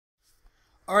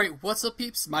Alright, what's up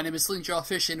peeps? My name is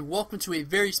SlingJawFish and welcome to a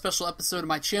very special episode of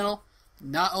my channel.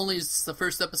 Not only is this the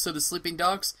first episode of Sleeping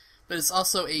Dogs, but it's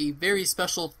also a very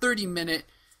special 30-minute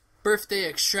birthday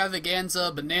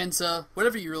extravaganza, bonanza,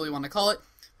 whatever you really want to call it,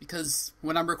 because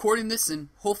when I'm recording this and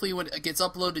hopefully when it gets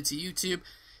uploaded to YouTube,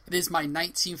 it is my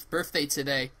 19th birthday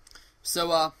today.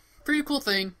 So, pretty cool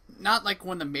thing. Not like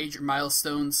one of the major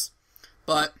milestones,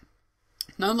 but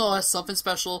nonetheless something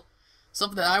special,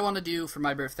 something that I want to do for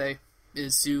my birthday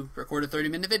is to record a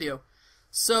 30-minute video.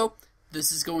 So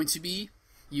this is going to be,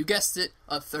 you guessed it,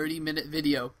 a 30-minute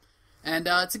video. And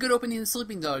it's a good opening to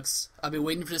Sleeping Dogs. I've been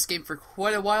waiting for this game for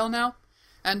quite a while now.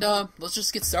 And let's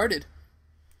just get started.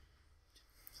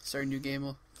 Start a new game,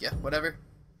 well, yeah, whatever.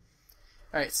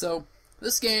 Alright, so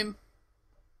this game,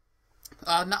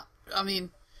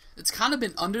 it's kind of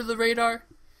been under the radar.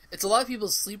 It's a lot of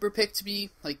people's sleeper pick to be,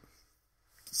 like,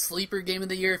 sleeper game of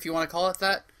the year, if you want to call it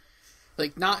that.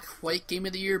 Like, not quite game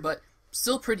of the year, but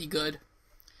still pretty good.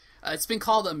 It's been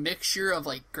called a mixture of,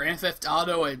 like, Grand Theft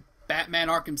Auto and Batman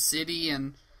Arkham City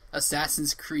and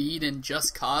Assassin's Creed and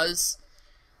Just Cause.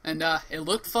 And, it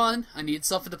looked fun. I needed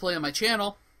something to play on my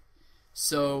channel.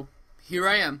 So, here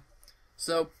I am.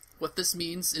 So, what this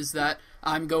means is that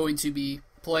I'm going to be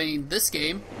playing this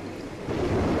game.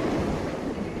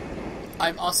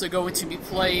 I'm also going to be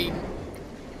playing...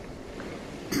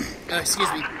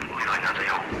 excuse me.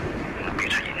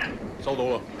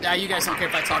 You guys don't care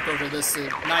if I talk over this,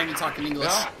 not even talking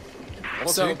English.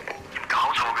 So,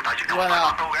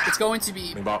 it's going to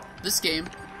be this game,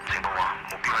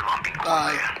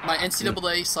 my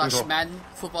NCAA/Madden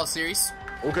football series,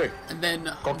 and then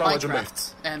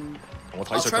Minecraft, and I'll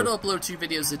try to upload 2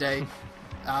 videos a day.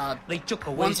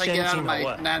 Once I get out of my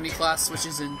anatomy class, which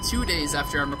is in 2 days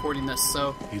after I'm recording this,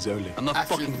 so I'm not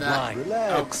after fucking that, blind.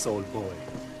 Relax, old boy.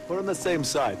 We're on the same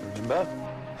side, remember?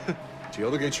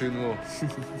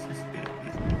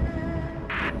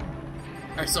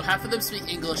 Alright, so half of them speak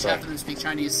English, half of them speak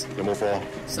Chinese.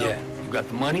 So, Yeah, you got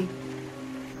the money?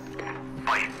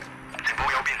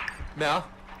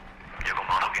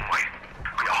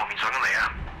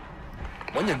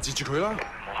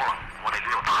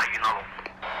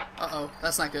 uh-oh,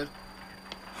 that's not good.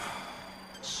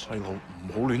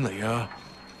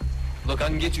 Look, I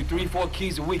can get you 3-4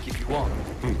 keys a week if you want.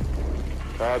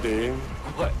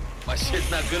 What? My shit's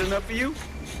not good enough for you?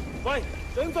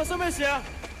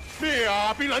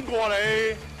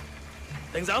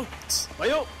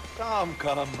 Come,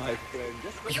 my friend.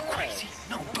 Just Are you crazy?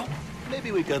 No, don't.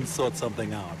 maybe we can sort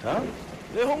something out, huh?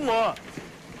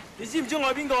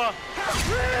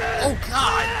 Oh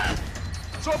god!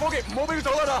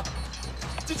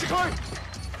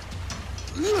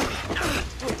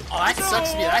 Oh, that sucks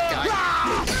to be that guy.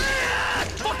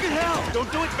 Fucking hell!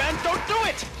 Don't do it, man! Don't do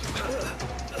it!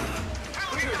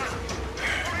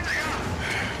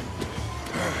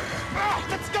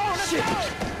 Let's go! Let's go!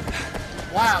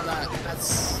 Wow,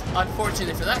 that's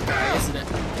unfortunate for that guy, isn't it?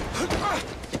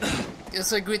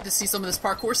 It's like great to see some of this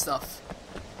parkour stuff.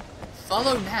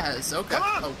 Follow Naz, okay.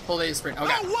 Oh, hold A sprint,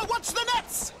 okay. Oh, what's the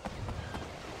nets?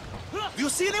 Do you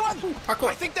see anyone? Parkour.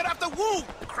 I think they're after Wu,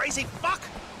 crazy fuck.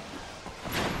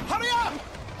 Hurry up!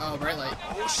 Oh, bright light.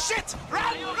 Oh shit!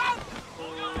 Run!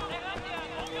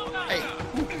 Hey,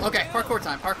 okay, parkour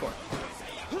time, parkour.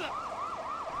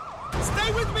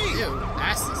 Stay with me! Ew,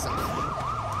 nasty stuff.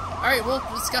 Alright, well,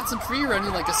 it's got some free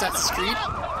running like Assassin's Creed.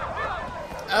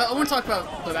 I won't talk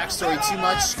about the backstory too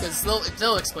much, because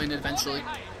they'll explain it eventually.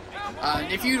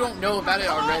 If you don't know about it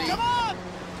already, you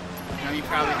know, you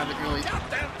probably haven't really...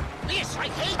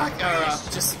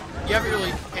 you haven't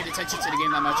really paid attention to the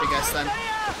game that much, I guess, then.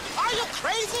 Are you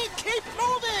crazy? Keep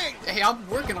moving! Hey, I'm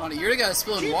working on it. You're the guy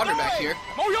spilling water back here.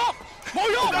 You're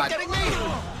God. not getting me!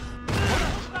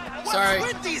 Sorry.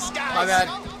 What's with these guys? My bad.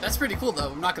 That's pretty cool,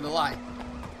 though. I'm not gonna lie.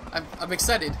 I'm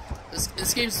excited.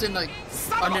 This game's been like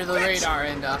under the radar,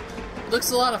 and it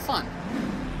looks a lot of fun.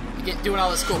 You get doing all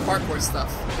this cool parkour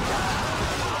stuff.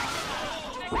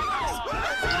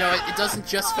 You know, it doesn't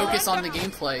just focus on the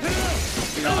gameplay.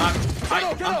 You know,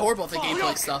 I'm horrible at the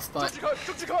gameplay stuff, but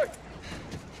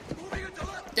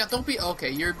yeah, don't be okay.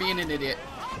 You're being an idiot.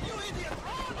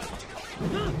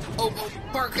 Oh,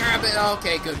 park habit.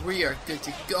 Okay, good. We are good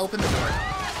to go. Open the door.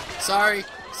 Sorry.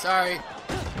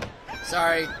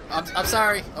 I'm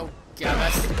sorry. Oh, yeah,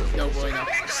 that's no bueno.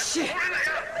 Shit!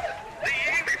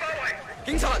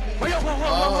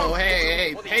 Oh,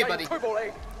 hey, buddy.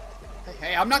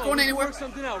 Hey, I'm not going anywhere.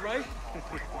 Something out, right?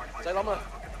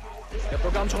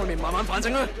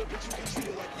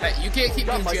 Hey, you can't keep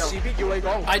me in jail.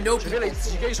 I know people.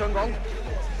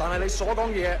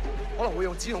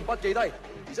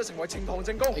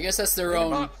 I guess that's their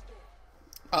own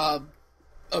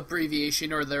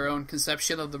abbreviation or their own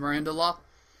conception of the Miranda Law,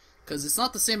 because it's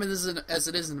not the same as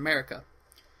it is in America.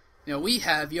 You know, you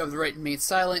have the right to remain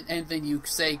silent, anything you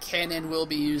say can and will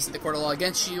be used in the court of law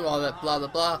against you, all that blah blah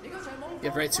blah. You have the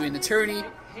right to an attorney.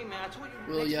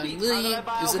 Will Young Lee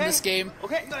is in this game.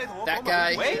 That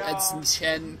guy, Edson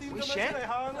Chen. Shen?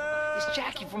 It's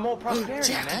Jackie from Old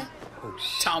Prosperity, man. Oh,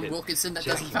 shit. Tom Wilkinson. That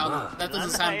doesn't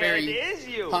sound very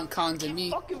Hong Kong to me.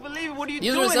 Fucking believe it. What are you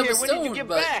Neither doing was here? Emma When did you Stone, get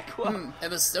but back?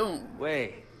 Emma Stone.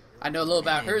 Wait. I know a little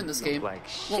about her in this game. Like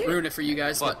Won't ruin it for you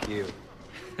guys. Fuck But you.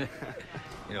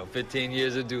 15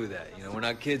 years to do that. We're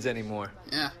not kids anymore.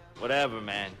 yeah, Whatever,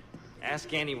 man.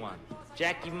 Ask anyone.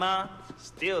 Jackie Ma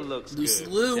still looks Lucy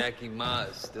good. Liu. Jackie Ma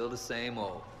is still the same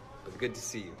old, but good to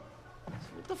see you.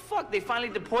 What the fuck? They finally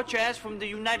deport your ass from the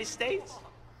United States?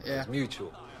 Yeah. It's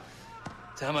mutual.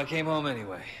 Time I came home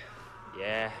anyway.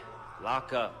 Yeah.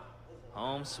 Lock up.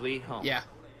 Home sweet home. Yeah.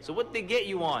 So what they get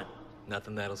you on?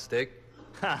 Nothing that'll stick.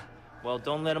 Ha. Well,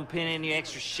 don't let them pin any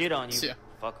extra shit on you. Yeah.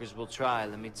 Fuckers will try,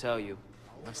 let me tell you.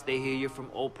 Once they hear you're from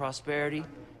Old Prosperity,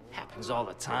 happens all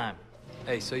the time.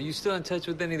 Hey, so you still in touch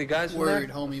with any of the guys from Word,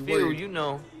 there? homie, Phil, word. you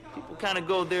know, people kind of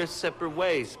go their separate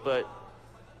ways, but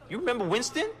you remember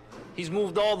Winston? He's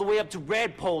moved all the way up to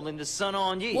Redpole in the Sun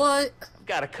on Ye. What? I've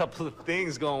got a couple of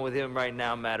things going with him right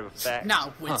now, matter of fact.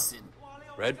 Not Winston.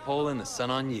 Red Pole and the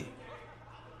Sun on Ye.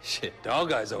 Shit,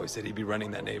 Dog Eyes always said he'd be running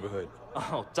that neighborhood.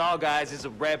 Oh, Dog Eyes is a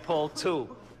Redpole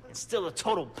too. And still a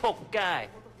total poke guy.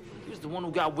 He was the one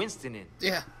who got Winston in.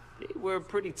 Yeah. They were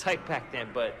pretty tight back then,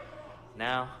 but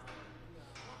now...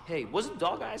 Hey, wasn't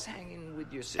Dog Eyes hanging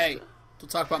with your sister? Hey, don't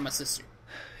talk about my sister.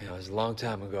 It was a long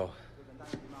time ago.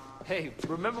 Hey,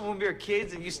 remember when we were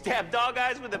kids and you stabbed Dog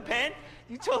Eyes with a pen?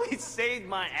 You totally saved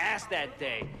my ass that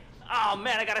day. Oh,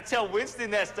 man, I gotta tell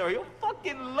Winston that story. He'll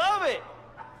fucking love it.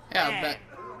 Yeah, Man,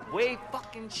 but Wei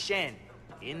fucking Shen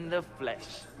in the flesh.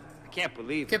 I can't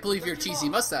believe it. can't believe your cheesy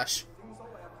mustache.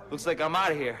 Looks like I'm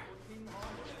out of here.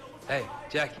 Hey,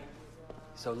 Jackie.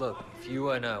 So look, if you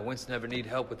and Winston ever need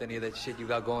help with any of that shit you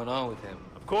got going on with him,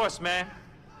 Of course, man.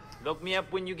 Look me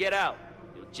up when you get out.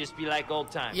 It'll just be like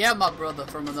old times. Yeah, my brother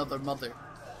from another mother.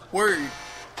 Word.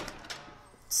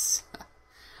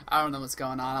 I don't know what's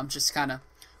going on. I'm just kind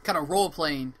of role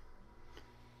playing.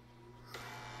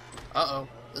 Uh-oh.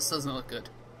 This doesn't look good.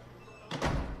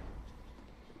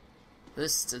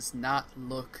 This does not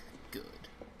look good.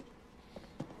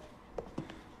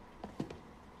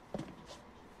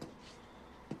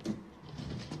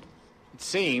 It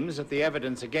seems that the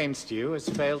evidence against you has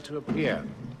failed to appear.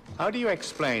 How do you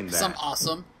explain that? I'm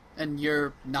awesome, and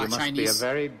you're not You must Chinese. be a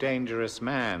very dangerous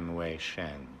man, Wei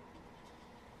Shen.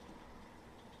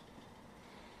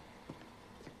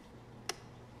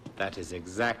 That is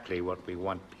exactly what we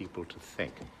want people to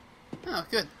think. Oh,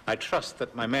 good. I trust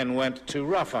that my men weren't too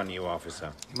rough on you,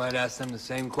 officer. you might ask them the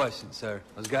same question, sir.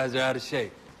 Those guys are out of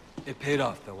shape. It paid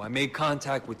off, though. I made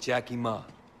contact with Jackie Ma.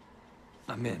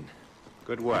 I'm in.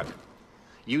 Good work.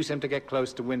 Use him to get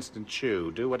close to Winston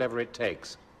Chu. Do whatever it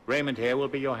takes. Raymond here will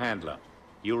be your handler.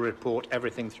 You'll report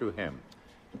everything through him.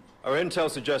 Our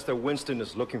intel suggests that Winston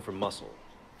is looking for muscle.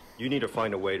 You need to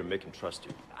find a way to make him trust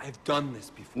you. I've done this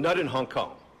before. Not in Hong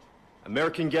Kong.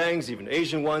 American gangs, even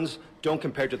Asian ones, don't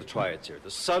compare to the triads here. The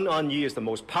Sun On Ye is the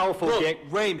most powerful Look, gang...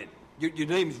 Raymond. Your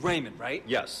name is Raymond, right?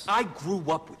 Yes. I grew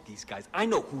up with these guys. I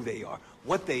know who they are,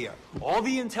 what they are. All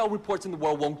the intel reports in the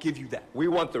world won't give you that. We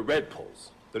want the Red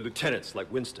Poles, the lieutenants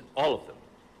like Winston, all of them.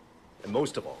 And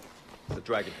most of all, the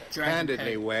Dragon Head.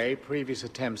 Candidly, Wei, previous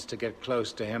attempts to get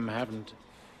close to him haven't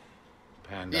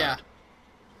panned Yeah. out.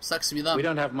 Sucks to be them. We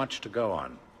don't have much to go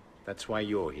on. That's why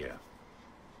you're here.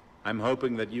 I'm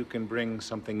hoping that you can bring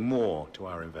something more to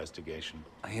our investigation.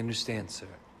 I understand, sir.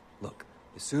 Look,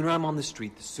 the sooner I'm on the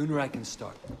street, the sooner I can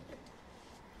start.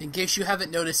 In case you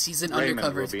haven't noticed, he's an Raymond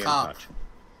undercover will be in cop. touch.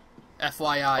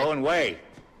 FYI. Oh, and Wei,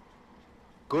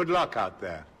 good luck out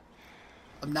there.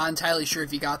 I'm not entirely sure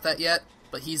if you got that yet,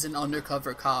 but he's an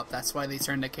undercover cop. That's why they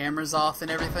turned the cameras off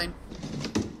and everything.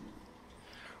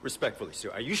 Respectfully, sir,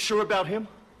 are you sure about him?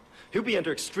 He'll be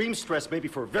under extreme stress maybe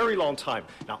for a very long time.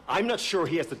 Now, I'm not sure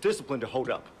he has the discipline to hold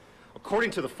up.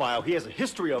 According to the file, he has a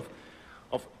history of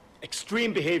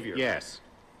extreme behavior. Yes,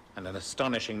 and an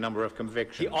astonishing number of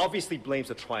convictions. He obviously blames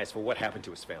the triads for what happened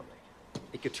to his family.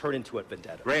 It could turn into a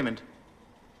vendetta. Raymond,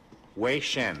 Wei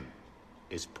Shen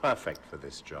is perfect for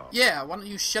this job. Yeah, why don't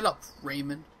you shut up,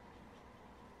 Raymond?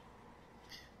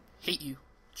 Hate you,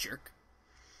 jerk.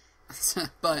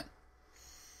 But,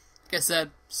 like I said,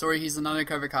 sorry, he's an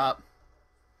undercover cop.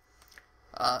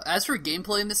 As for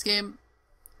gameplay in this game,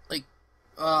 like,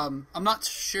 I'm not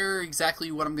sure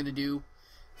exactly what I'm gonna do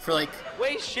for, like,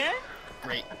 Wei Shen?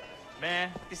 great.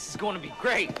 man. This is going to be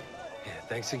great. Yeah,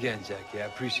 thanks again, Jackie. I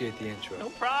appreciate the intro. No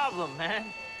problem, man.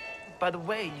 By the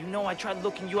way, you know I tried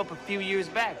looking you up a few years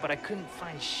back, but I couldn't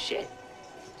find shit.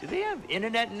 Do they have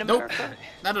internet in America? Nope,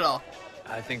 not at all.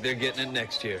 I think they're getting it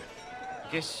next year.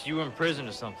 I guess you were in prison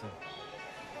or something.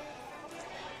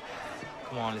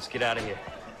 Come on, let's get out of here.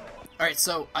 All right,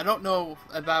 so I don't know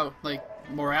about like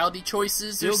morality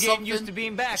choices Still or something. getting used to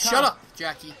being back, Shut huh? up,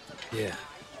 Jackie. Yeah.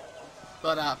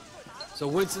 But So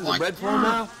Winston's like- a red pole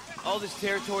now? All this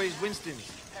territory is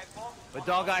Winston's. But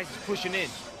Dog Eyes is pushing in.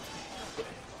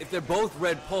 If they're both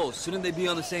red poles, shouldn't they be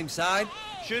on the same side?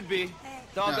 Should be.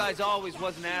 Dog No. Eyes always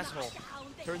was an asshole.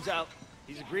 Turns out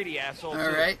he's a greedy asshole, all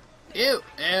too. right. Ew,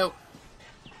 ew,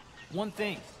 One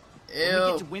thing. ew, When we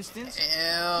get to Winston's, ew.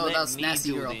 let That was me nasty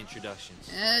do girl. the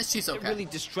introductions. She's They're okay. really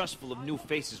distrustful of new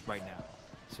faces right now.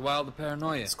 It's wild the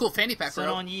paranoia. It's cool fanny pack, Son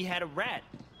bro. on Yi had a rat.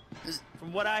 Is-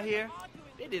 From what I hear,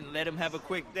 they didn't let him have a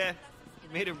quick death.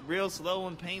 It made it real slow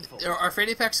and painful. Are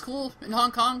fanny packs cool in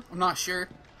Hong Kong? I'm not sure.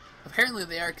 Apparently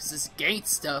they are, because this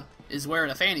gangsta is wearing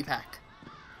a fanny pack.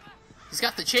 He's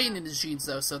got the chain in his jeans,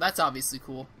 though, so that's obviously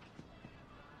cool.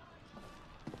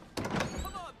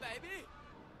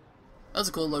 That was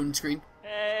a cool loading screen.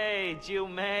 Hey, Jill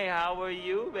May, how are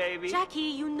you, baby? Jackie,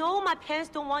 you know my parents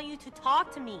don't want you to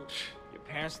talk to me. Your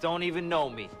parents don't even know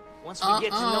me. Once we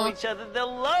get to know each other,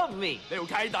 they'll love me. 你條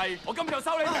契弟，我今日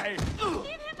收你皮。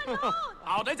 Leave him alone!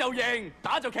 校底就認，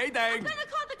打就企定。 I'm gonna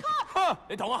call the cops! 哼，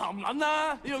你同我含撚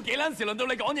啦！呢度幾撚時輪到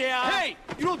你講嘢啊？ Hey,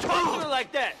 you don't talk to me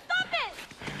like that. Stop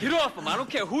it! Get off him. I don't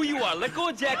care who you are. Let go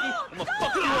of Jackie. I'm gonna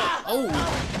fuck you up. Oh,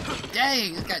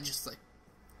 dang, that guy just, like,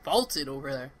 vaulted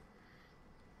over there.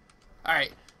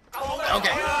 Alright.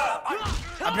 Okay.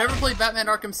 I've never played Batman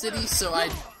Arkham City, so I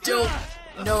don't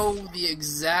know the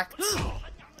exact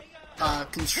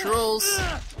controls.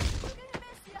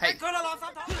 Hey.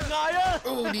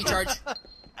 Oh, knee charge.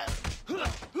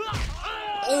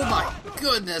 Oh my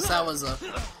goodness, that was a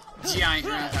giant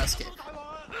roundhouse kick.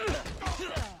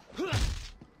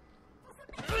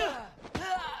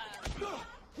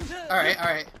 Alright,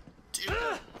 alright.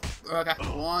 Okay,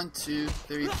 1, 2,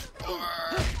 3, 4.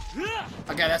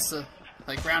 Okay, that's the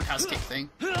like roundhouse kick thing.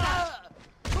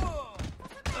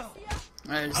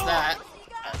 There's that.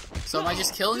 So am I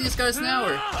just killing these guys now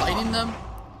or fighting them?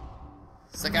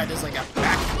 This guy does like a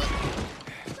backflip.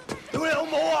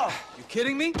 You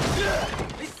kidding me?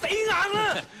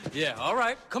 Yeah, all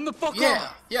right. Come the fuck Yeah, on.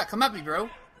 yeah, come at me, bro.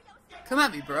 Come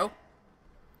at me, bro.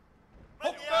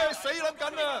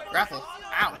 Grapple.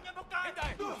 Ow.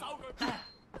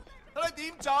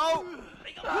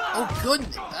 Oh,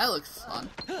 goodness. That looks fun.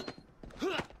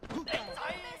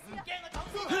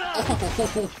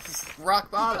 Oh,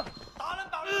 rock bottom.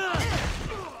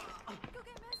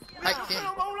 Hey,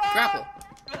 yeah. Grapple.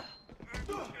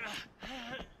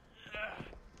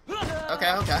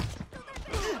 Okay, okay.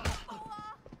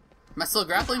 Am I still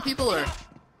grappling people, or?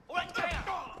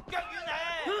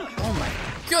 Oh my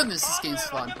goodness, this game's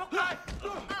fun.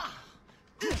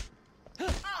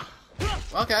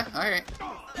 Okay, alright.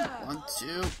 1,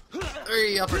 2,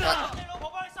 3, uppercut.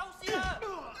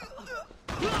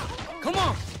 Come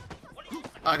on.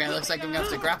 Okay, looks like I'm gonna have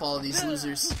to grapple all of these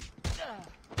losers.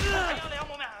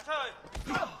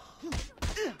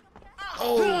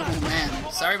 Oh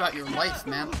man, sorry about your life,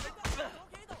 man.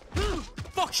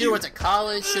 Should've went to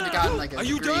college, should've gotten like a Are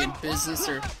you degree in done? business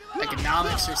or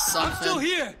economics or something. I'm still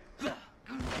here.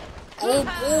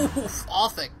 Oh,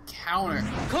 off the counter.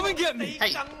 Come and get me.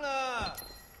 Hey.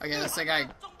 Okay, looks like I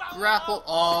grapple.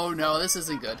 Oh no, this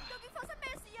isn't good.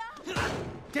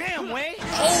 Damn, Wayne.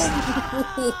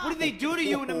 Oh! What did they do to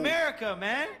you in America,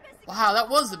 man? Wow, that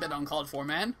was a bit uncalled for,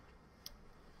 man.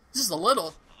 Just a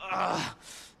little.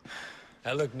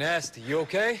 That looked nasty. You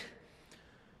okay?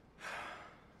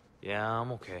 Yeah,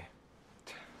 I'm okay.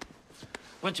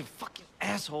 Bunch of fucking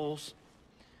assholes.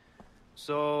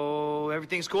 So,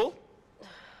 everything's cool?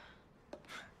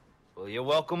 Well, you're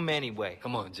welcome anyway.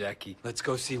 Come on, Jackie. Let's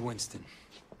go see Winston.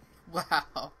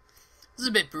 Wow. This is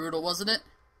a bit brutal, wasn't it?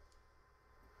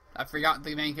 I forgot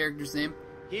the main character's name.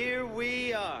 Here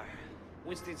we are.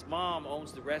 Winston's mom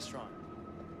owns the restaurant.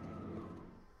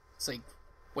 It's like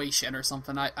Wei Shen or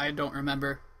something. I don't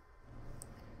remember.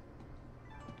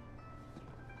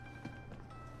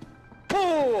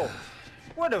 Whoa!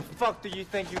 Where the fuck do you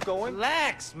think you're going?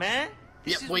 Relax, man.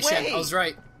 This Yep, is Wei Shen. I was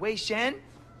right. Wei Shen?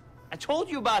 I told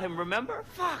you about him, remember?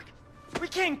 Fuck! We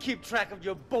can't keep track of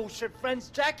your bullshit friends,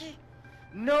 Jackie.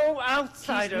 No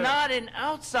outsider. He's not an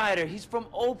outsider. He's from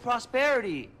old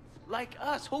prosperity. Like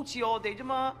us. Hochi all day,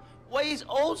 Jama. Wei's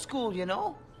old school, you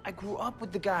know? I grew up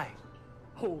with the guy.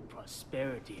 Whole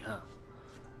prosperity, huh?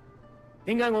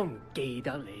 點解我唔記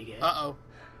得你嘅？ Uh-oh.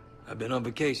 I've been on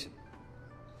vacation.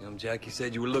 Jackie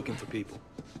said you were looking for people.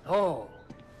 Oh,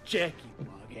 Jackie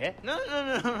話嘅。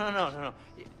 No.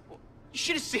 You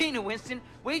should have seen it, Winston.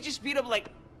 Wade just beat up like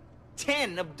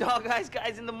 10 of Dog Eyes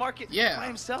guys in the market by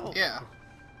himself. Yeah.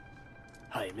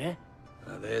 係咩？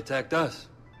 They attacked us.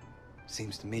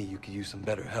 Seems to me you could use some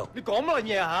better help. 你講乜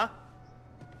嘢嚇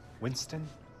 ？Winston,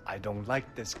 I don't like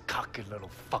this cocky little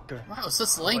fucker. Wow, it's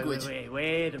this language.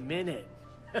 Wait a minute.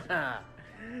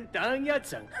 等一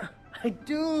陣 I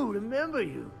do remember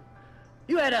you.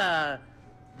 You had a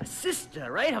sister,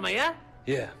 right? 係咪啊？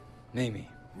 Yeah, Mimi.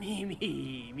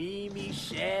 Mimi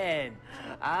Shen.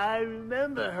 I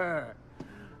remember her.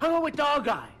 Hung out with Dog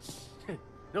Eyes.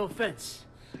 No offense.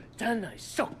 真係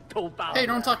熟到爆。 Hey,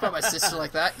 don't talk about my sister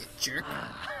like that, you jerk.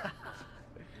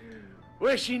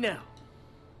 Where's she now?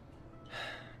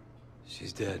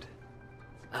 She's dead.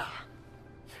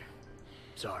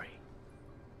 Sorry.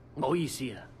 唔好意思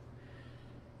啊。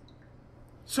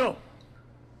So,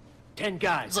 10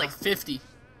 guys. It's like 50.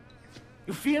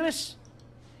 You feel us?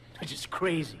 They're just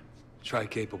crazy. Try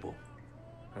capable.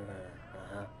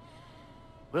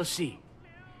 We'll see.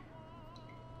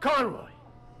 Conroy,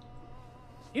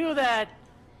 you know that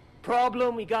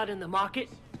problem we got in the market?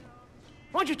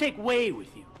 Why don't you take Wade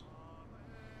with you?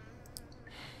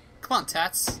 Come on,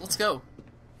 Tats. Let's go.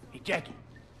 Hey, Jackie,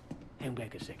 hang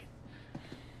back a second.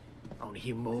 I want to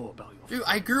hear more about your... Dude,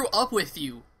 I grew up with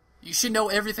you. You should know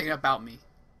everything about me.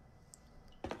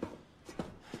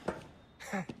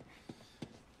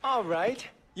 All right.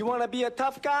 You want to be a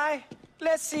tough guy?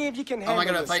 Let's see if you can handle Am I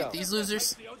gonna yourself. fight these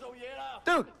losers?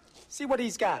 Dude, see what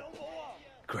he's got.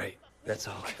 Great. That's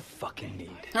all I fucking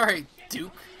need. Alright,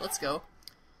 Duke. Let's go.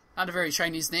 Not a very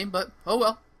Chinese name, but oh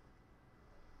well.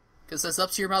 Guess that's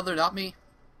up to your mother, not me.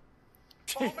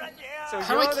 So How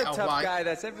do you're I the count? tough Why? guy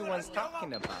that's everyone's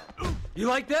talking about. You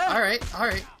like that?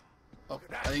 Alright. Oh,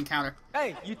 I didn't counter.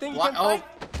 Hey, you think What? you can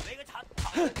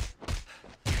fight?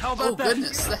 How about Oh, that?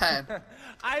 goodness, that.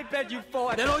 I bet you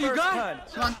fall at That the all you first got?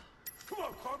 punch. Come on.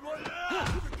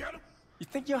 You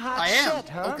think you're hot I am. shit,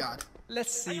 huh? Oh, God.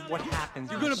 Let's see what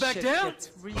happens. You when gonna back shit down? gets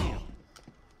real.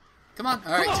 Come on.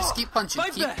 Alright, just keep punching.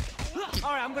 Fight Keep back.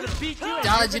 All right, I'm gonna beat you. and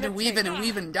dodging you're and gonna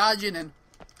weaving, take dodging and...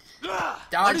 How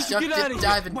Dodge, did you duck, get out dip, of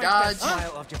dive, here? and Wipe that dodge.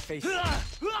 smile off your face.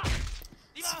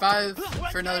 Survive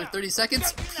for another 30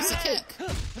 seconds. Piece of cake.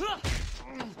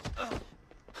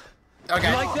 Okay.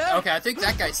 You like that? Okay, I think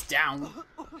that guy's down.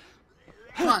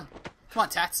 Come on,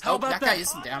 Tats. How Oh, about that guy that?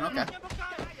 isn't down. Okay.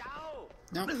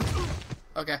 No.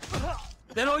 Okay.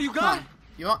 That all you Come got?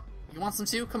 on. You want some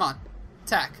too? Come on.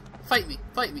 Attack. Fight me.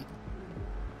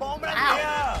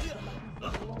 Ow.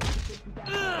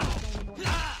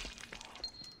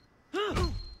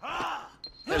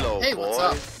 Hello, Hey, what's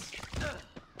up?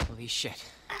 Holy shit.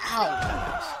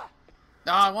 Ow.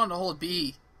 No, I wanted to hold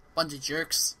B. Bunch of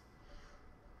jerks.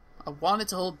 I wanted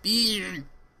to hold B.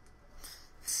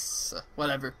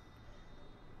 Whatever.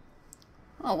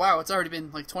 Oh, wow. It's already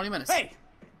been like 20 minutes. Hey!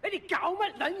 你哋搞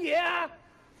乜撚嘢啊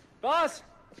Boss,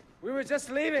 we were just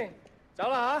leaving. 走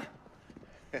啦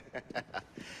吓。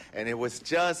 And it was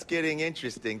just getting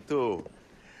interesting, too.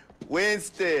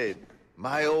 Winston,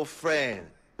 my old friend.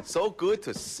 So good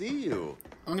to see you.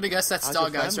 I'm gonna guess that's How's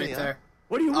Dog your Eyes family, right huh? there.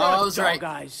 What do you Oh, want, I was Dog right.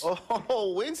 Eyes?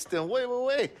 Oh, Winston,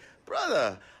 wait.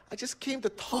 Brother, I just came to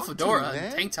Full talk to you, fedora man.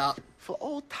 and tank top. For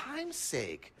old time's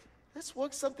sake. Let's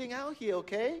work something out here,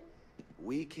 okay?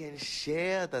 We can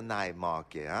share the night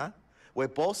market, huh? We're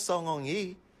both Song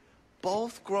Yi,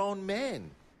 both grown men.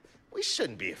 We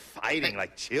shouldn't be fighting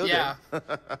like children. Yeah.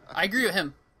 I agree with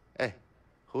him. Hey,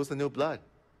 who's the new blood?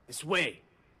 This way.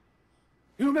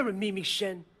 You remember Mimi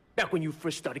Shen? Back when you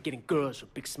first started getting girls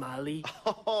with Big Smiley?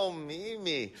 Oh,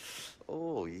 Mimi.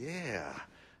 Oh, yeah.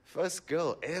 First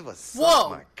girl ever Whoa.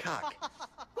 sucked my cock.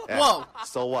 Whoa.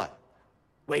 So what?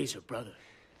 Wade's her brother.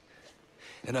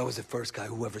 And I was the first guy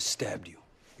who ever stabbed you.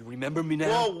 You remember me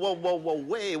now? Whoa,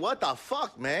 wait, what the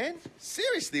fuck, man?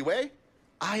 Seriously, Wei?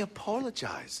 I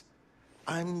apologize.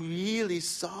 I'm really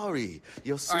sorry.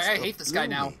 Your sister Alright, I hate this guy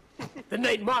blew now. me. The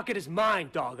night market is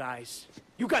mine, Dog Eyes.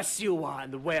 You got Siwa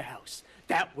in the warehouse.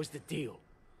 That was the deal.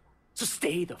 So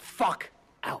stay the fuck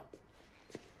out.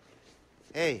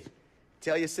 Hey,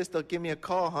 tell your sister to give me a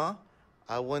call, huh?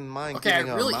 I wouldn't mind Okay, I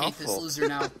giving her really a hate this mouthful. loser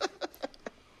now.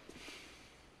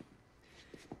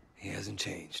 He hasn't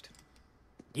changed.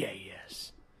 Yeah, he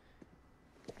is.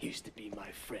 Used to be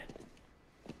my friend.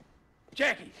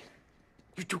 Jackie,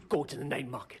 you two go to the night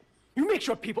market. You make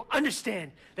sure people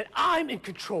understand that I'm in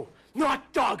control,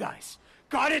 not Dog Eyes.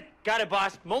 Got it? Got it,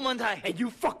 boss. Montage. And you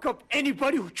fuck up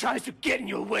anybody who tries to get in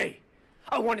your way.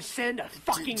 I want to send a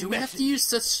fucking Do we have message. to use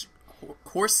such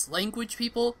coarse language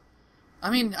people. I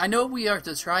mean, I know we are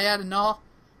the triad and all,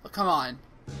 but come on.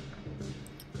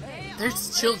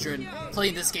 There's children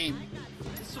playing this game.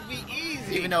 This will be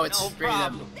easy. Even though it's no rated M.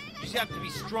 problem. You just have to be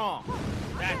strong.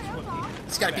 That's what people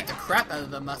Just gotta beat the crap out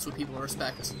of them, that's what people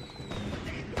respect. So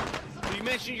you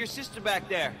mentioned your sister back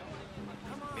there.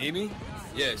 Mimi?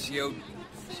 Yeah, she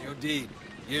OD'd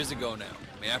years ago now.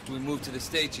 I mean, after we moved to the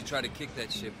States, she tried to kick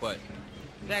that shit, but...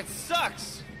 That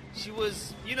sucks. She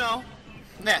was, you know,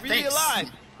 Yeah, really thanks,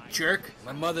 alive. jerk.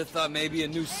 My mother thought maybe a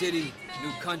new city,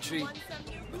 new country,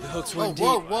 but the hooks Whoa, went deep.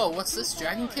 whoa, what's this,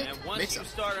 dragon kick? And once you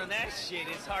start on that shit,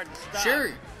 it's hard to stop.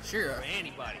 Sure. For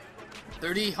anybody.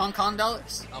 30 Hong Kong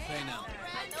dollars? I'll pay now.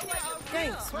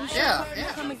 Thanks. We should Yeah, probably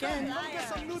yeah. come again.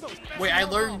 Wait, I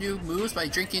learned new moves by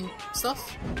drinking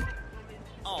stuff?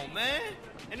 Oh, man.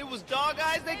 And it was dog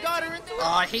eyes that got her into it? Oh,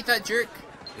 I hate that jerk.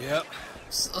 Yep.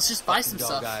 Let's just buy some Dog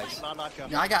stuff. eyes.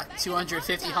 You know, I got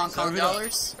 250 Hong Kong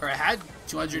dollars, or I had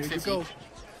 250. You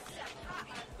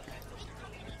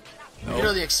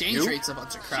know the exchange rate's a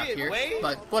bunch of crap Shit, here, Wade,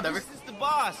 but whatever. This is the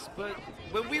boss, but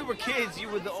when we were kids, you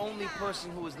were the only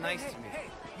person who was nice to me.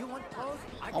 You want clothes?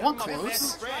 I want My clothes.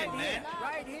 best friend, man.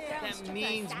 Right here. That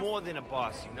means more than a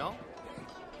boss, you know?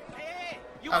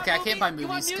 Okay, I can't buy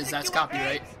movies because that's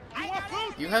copyright.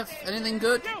 You have anything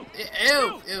good?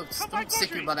 Ew, ew, don't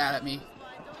stick your butt out at me.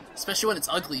 Especially when it's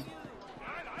ugly.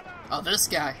 Oh, this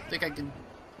guy. I think I can...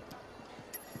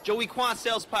 Joey Kwan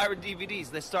sells pirate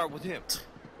DVDs. Let's start with him.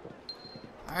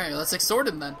 Alright, let's extort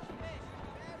him then.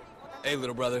 Hey,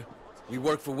 little brother. We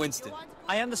work for Winston.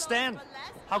 I understand.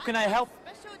 How can I help?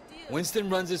 Winston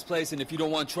runs this place, and if you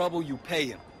don't want trouble, you pay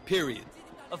him. Period.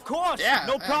 Of course. Yeah,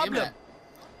 no give me problem. that.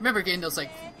 Remember getting those,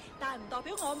 like...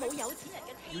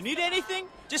 You need anything?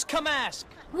 Just come ask.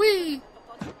 Whee!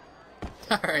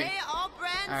 Alright.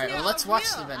 Alright, well, let's watch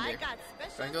the vendor.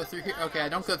 Do I go through here? Okay, I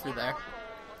don't go through there.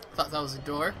 Thought that was a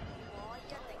door.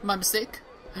 My mistake?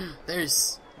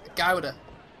 There's a guy with a...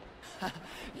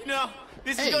 You know,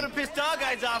 this Hey. is gonna piss Dog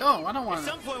Eyes off. No, I don't want At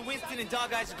to... some point, Winston and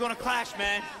Dog Eyes are gonna clash,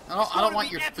 man. I don't It's gonna want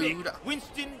be your epic. food.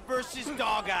 Winston versus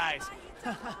Dog Eyes.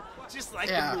 Just like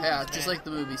the Yeah, movies, yeah, man. just like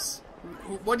the movies.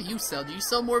 What do you sell? Do you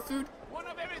sell more food?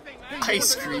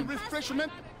 Ice cream.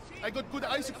 I got good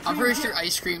ice cream. I'm pretty sure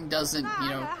ice cream doesn't, you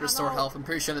know, restore health. I'm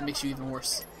pretty sure that makes you even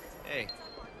worse. Hey,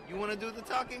 you wanna do the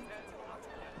talking?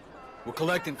 We're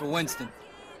collecting for Winston.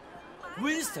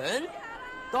 Winston?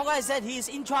 Dog Eye said he's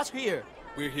in charge here.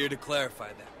 We're here to clarify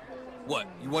that. What,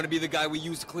 you want to be the guy we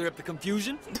use to clear up the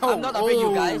confusion? No, I'm not afraid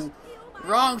you guys.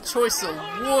 Wrong choice of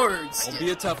words. Don't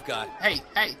be a tough guy. Hey,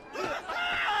 hey.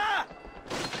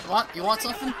 You want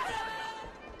something?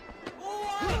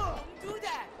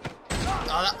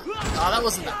 Oh, that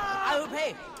wasn't that. I will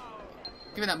pay.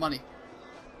 Give me that money.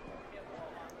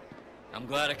 I'm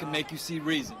glad I can make you see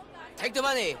reason. Take the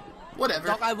money. Whatever.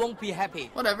 Dog Eye won't be happy.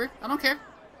 Whatever. I don't care.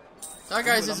 That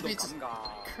guy's just beats.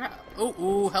 Crap. Oh,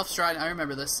 ooh, health stride. I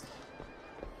remember this.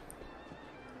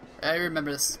 I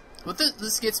remember this. What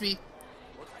this gets me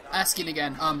asking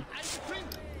again.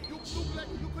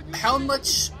 How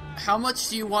much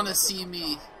do you want to see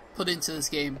me put into this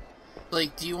game?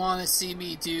 Like, do you want to see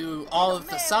me do all of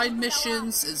the side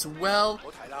missions as well?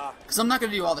 Because I'm not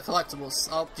going to do all the collectibles.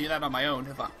 I'll do that on my own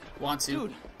if I want to.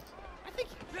 Dude, I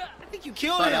think you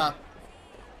killed But, him.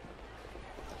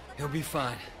 He'll be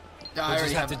fine. I We'll already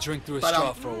just have to him. drink through a But,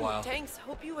 straw for a while. Thanks.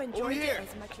 Hope you enjoyed it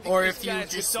as much as Or This if you guy's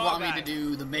just the dog want me to guy.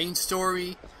 do the main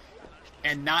story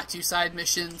and not do side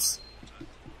missions.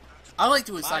 I like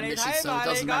doing side missions, so it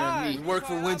doesn't matter to We me. work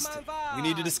for Winston. We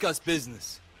need to discuss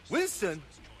business. Winston?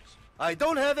 I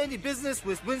don't have any business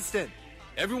with Winston.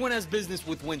 Everyone has business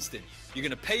with Winston. You're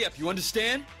gonna pay up, you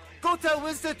understand? Go tell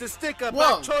Winston to stick a Whoa.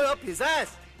 bok choy up his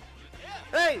ass.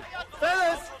 Hey,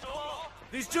 fellas!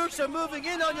 These jerks are moving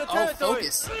in on your Oh, territory.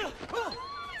 focus.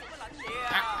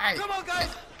 Hey, Come on, guys!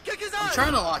 Kick his I'm ass!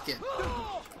 trying to lock in.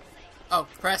 Oh,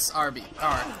 press RB.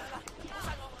 Alright.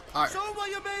 Alright. Show him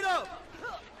what you're made of!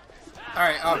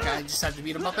 Alright, okay, I just have to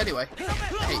beat him up anyway.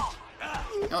 Hey.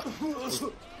 You know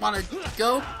what? Wanna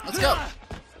go? Let's go.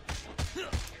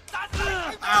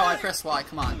 Ow, I pressed Y,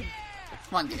 come on.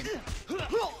 Come on, game.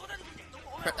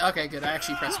 Okay, good, I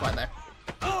actually pressed Y there.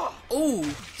 Oh,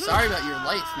 sorry about your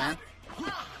life, man.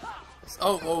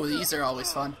 Oh, these are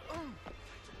always fun.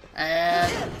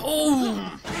 And,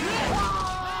 oh!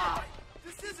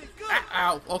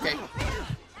 Ow, okay.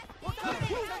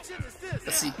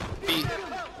 Let's see. B.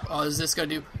 Oh, is this gonna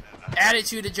do?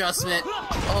 Attitude adjustment.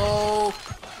 Oh.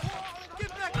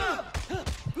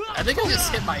 I think I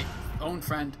just hit my own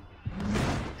friend.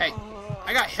 Hey,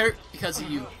 I got hurt because of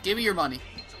you. Give me your money.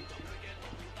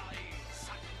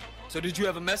 So did you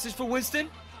have a message for Winston?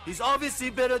 He's obviously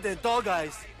better than Dog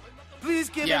Eyes. Please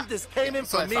give him this payment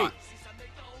from me.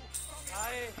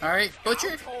 Alright,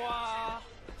 Butcher.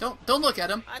 Don't look at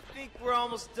him. I think we're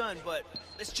almost done, but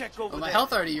let's check over my there.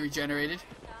 health already regenerated.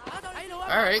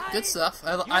 Alright, good stuff.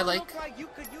 I like.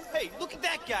 Hey, look at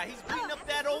that guy. He's beating up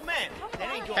that old man.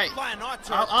 That ain't gonna Hey, fly in our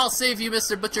turn. I'll save you,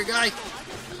 Mr. Butcher Guy.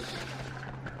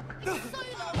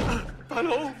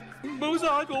 Hello. 冇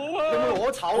殺我啊！有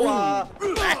冇攞籌啊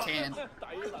 ？Backhand.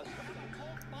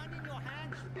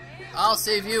 I'll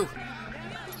save you.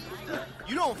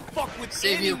 You don't fuck with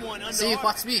save you. anyone under Save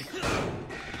what's me.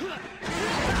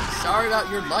 Sorry about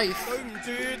your life.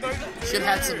 Should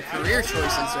have had some career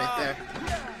choices right there.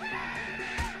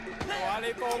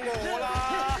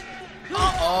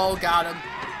 Uh-oh, got him.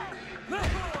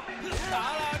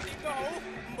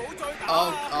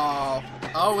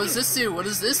 Oh, what does this do? What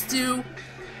does this do?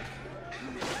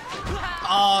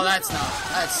 Oh, that's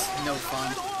no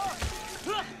fun.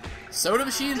 Soda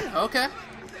machine? Okay.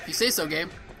 If you say so, game.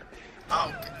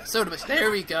 Oh, soda machine.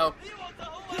 There we go.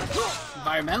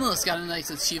 Environmentalist got a nice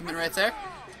achievement right there.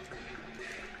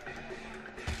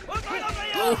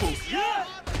 Oh.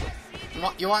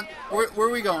 You want? Where are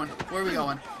we going? Where are we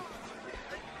going?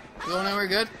 We going anywhere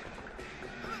good?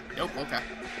 Nope, okay.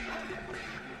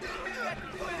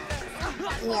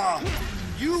 Whoa.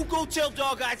 You go tell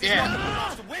Dog Eyes he's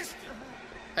not to Winston.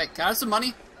 Hey, can I have some money?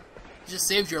 You just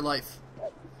saved your life.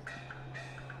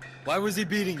 Why was he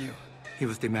beating you? He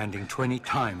was demanding 20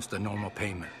 times the normal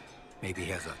payment. Maybe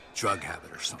he has a drug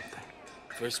habit or something.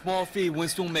 For a small fee,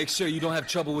 Winston will make sure you don't have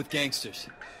trouble with gangsters.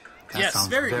 Yes,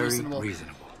 very reasonable.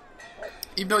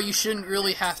 Even though you shouldn't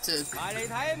really have to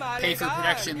pay for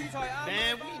protection.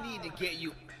 Man, we need to get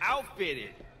you outfitted.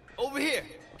 Over here.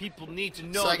 People need to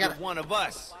know you're one of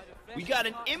us. We got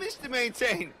an image to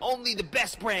maintain. Only the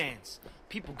best brands.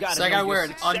 People got to know I gotta wear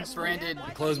you're an unbranded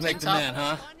clothes make the man,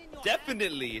 huh?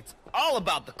 Definitely. It's all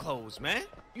about the clothes, man.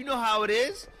 You know how it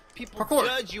is. People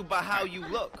judge you by how you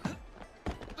look.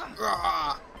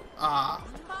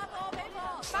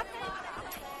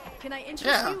 Can I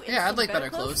interest you in I'd like some better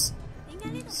clothes.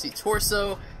 See,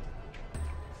 torso.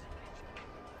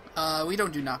 We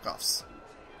don't do knockoffs.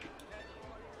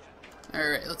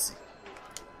 Alright, let's see.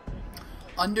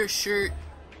 Undershirt.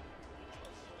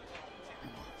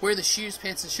 Wear the shoes,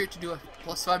 pants, and shirt to do a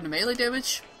 +5 to melee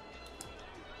damage.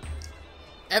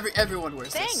 Everyone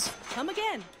wears Thanks. this. Come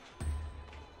again.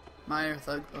 Minor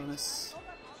thug bonus.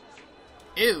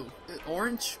 Ew.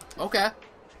 Orange? Okay.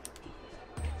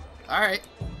 Alright.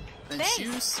 Then Thanks.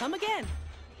 shoes. Come again.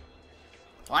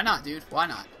 Why not, dude? Why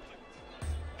not?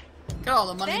 Got all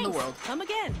the money in the Thanks. world. Come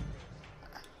again.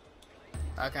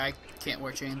 Okay, I can't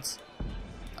wear chains.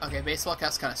 Okay, baseball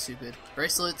cap's kind of stupid.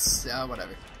 Bracelets,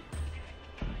 whatever.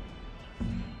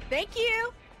 Thank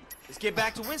you. Let's get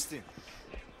back to Winston.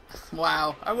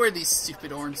 Wow, I wear these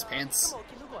stupid orange pants.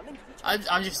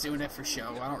 I'm just doing it for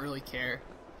show. I don't really care.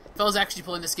 If I was actually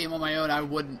playing this game on my own, I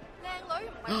wouldn't.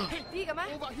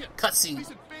 Cutscene.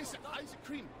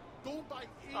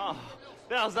 Oh,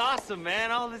 that was awesome,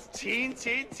 man. All this teen.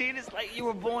 It's like you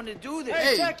were born to do this.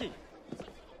 Hey, Jackie.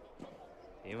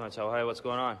 Hey, what's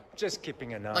going on? Just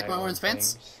keeping an eye Like my on orange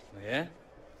pants? things. Yeah?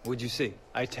 What'd you see?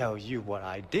 I tell you what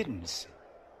I didn't see.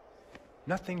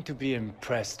 Nothing to be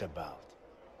impressed about.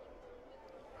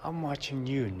 I'm watching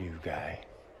you, new guy.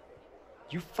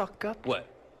 You fuck up. What?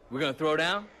 We're gonna throw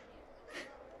down?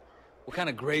 What kind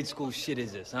of grade school shit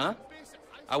is this, huh?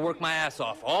 I work my ass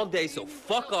off all day, so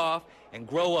fuck off and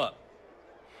grow up.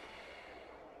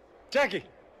 Jackie,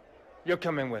 you're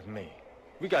coming with me.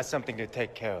 We got something to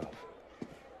take care of.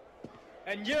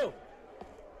 And you,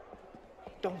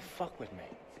 don't fuck with me.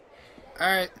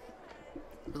 Alright.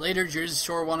 Later, Jersey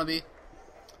Shore wannabe.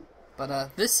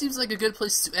 But, this seems like a good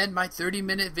place to end my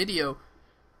 30-minute video.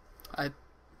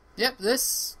 Yep,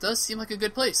 this does seem like a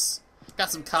good place.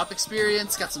 Got some cop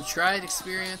experience, got some tried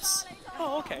experience.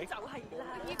 Oh, okay.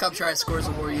 Cop tried scores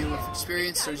award you with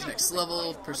experience, surge next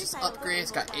level, purchase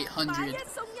upgrades, got 800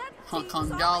 Hong Kong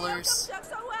dollars.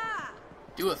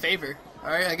 Do a favor.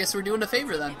 Alright, I guess we're doing a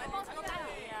favor then.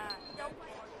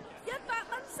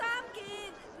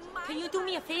 Can you do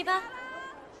me a favor?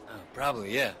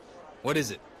 Probably, yeah. What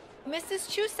is it? Mrs.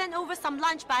 Chu sent over some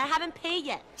lunch, but I haven't paid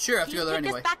yet. Sure, I have to go there Can you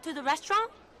anyway. take this back to the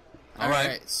restaurant?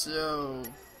 Alright, so...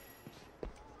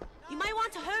 You might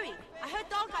want to hurry. I heard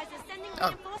Dog Eyes is sending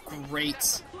reinforcements.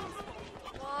 Great.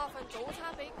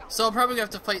 So I'm probably gonna have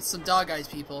to fight some Dog Eyes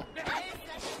people.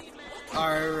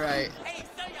 Alright.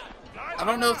 I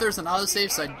don't know if there's an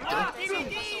autosave, so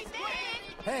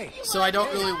I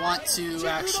don't really want to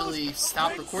actually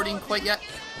stop recording quite yet.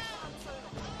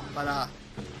 But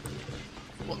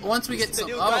once we get some...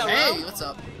 Oh, hey, what's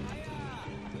up?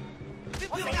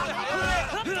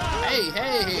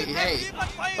 Hey.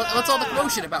 What's all the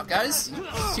commotion about, guys? You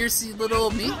seriously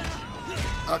little me?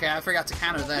 Okay, I forgot to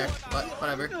counter there, but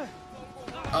whatever.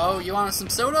 Oh, you want some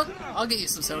soda? I'll get you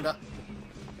some soda.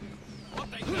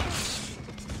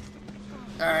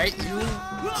 Alright, you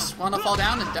just want to fall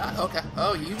down and die? Okay.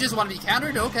 Oh, you just want to be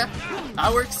countered? Okay.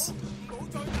 That works.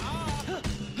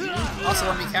 You also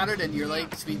want to be countered and your leg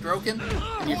to be broken,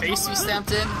 and your face to be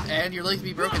stamped in, and your leg to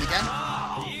be broken again.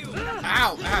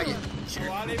 Ow! Ow, you jerk.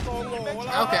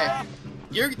 Okay.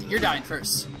 You're dying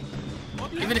first.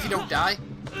 Even if you don't die,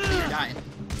 you're dying.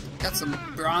 Got some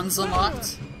bronze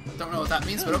unlocked. Don't know what that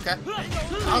means, but okay.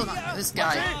 Oh, this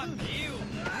guy.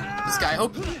 I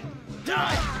hope you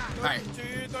die. Alright.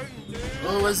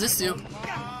 Oh, what does this do?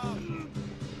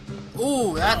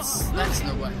 Ooh, that's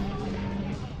no way.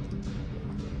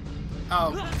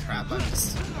 Oh crap, I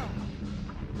missed.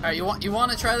 Alright, you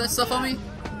want to try that stuff on me?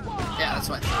 Yeah, that's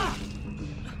what I thought.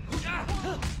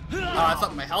 Oh, I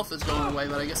thought my health was going away,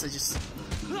 but I guess I just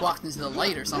walked into the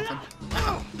light or something.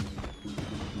 Ow.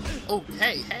 Oh,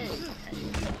 hey.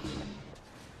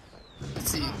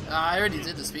 Let's see. I already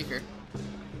did the speaker.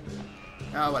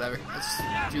 Oh, whatever. Let's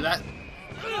do that.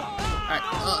 Alright.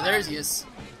 Oh, there he is.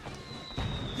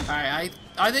 Alright,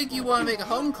 I think you want to make a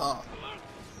home call.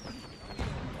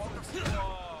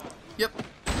 Yep.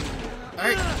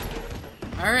 Alright.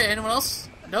 Alright, anyone else?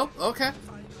 Nope? Okay.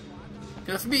 Good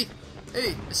enough for me.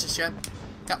 Hey, Mr. Shed.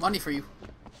 Got money for you.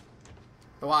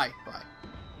 But why?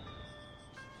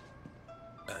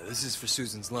 This is for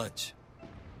Susan's lunch.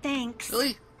 Thanks.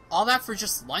 Really? All that for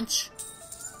just lunch?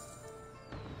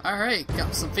 Alright,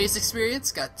 got some face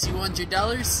experience, got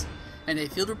 $200, and a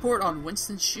field report on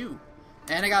Winston's shoe.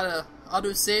 And I got a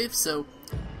autosave, so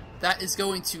that is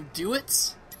going to do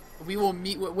it. We will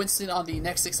meet with Winston on the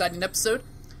next exciting episode.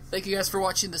 Thank you guys for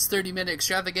watching this 30-minute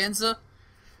extravaganza.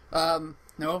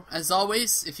 As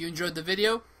always, if you enjoyed the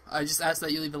video, I just ask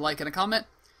that you leave a like and a comment.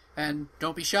 And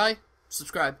don't be shy,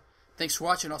 subscribe. Thanks for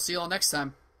watching, I'll see you all next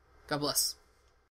time. God bless.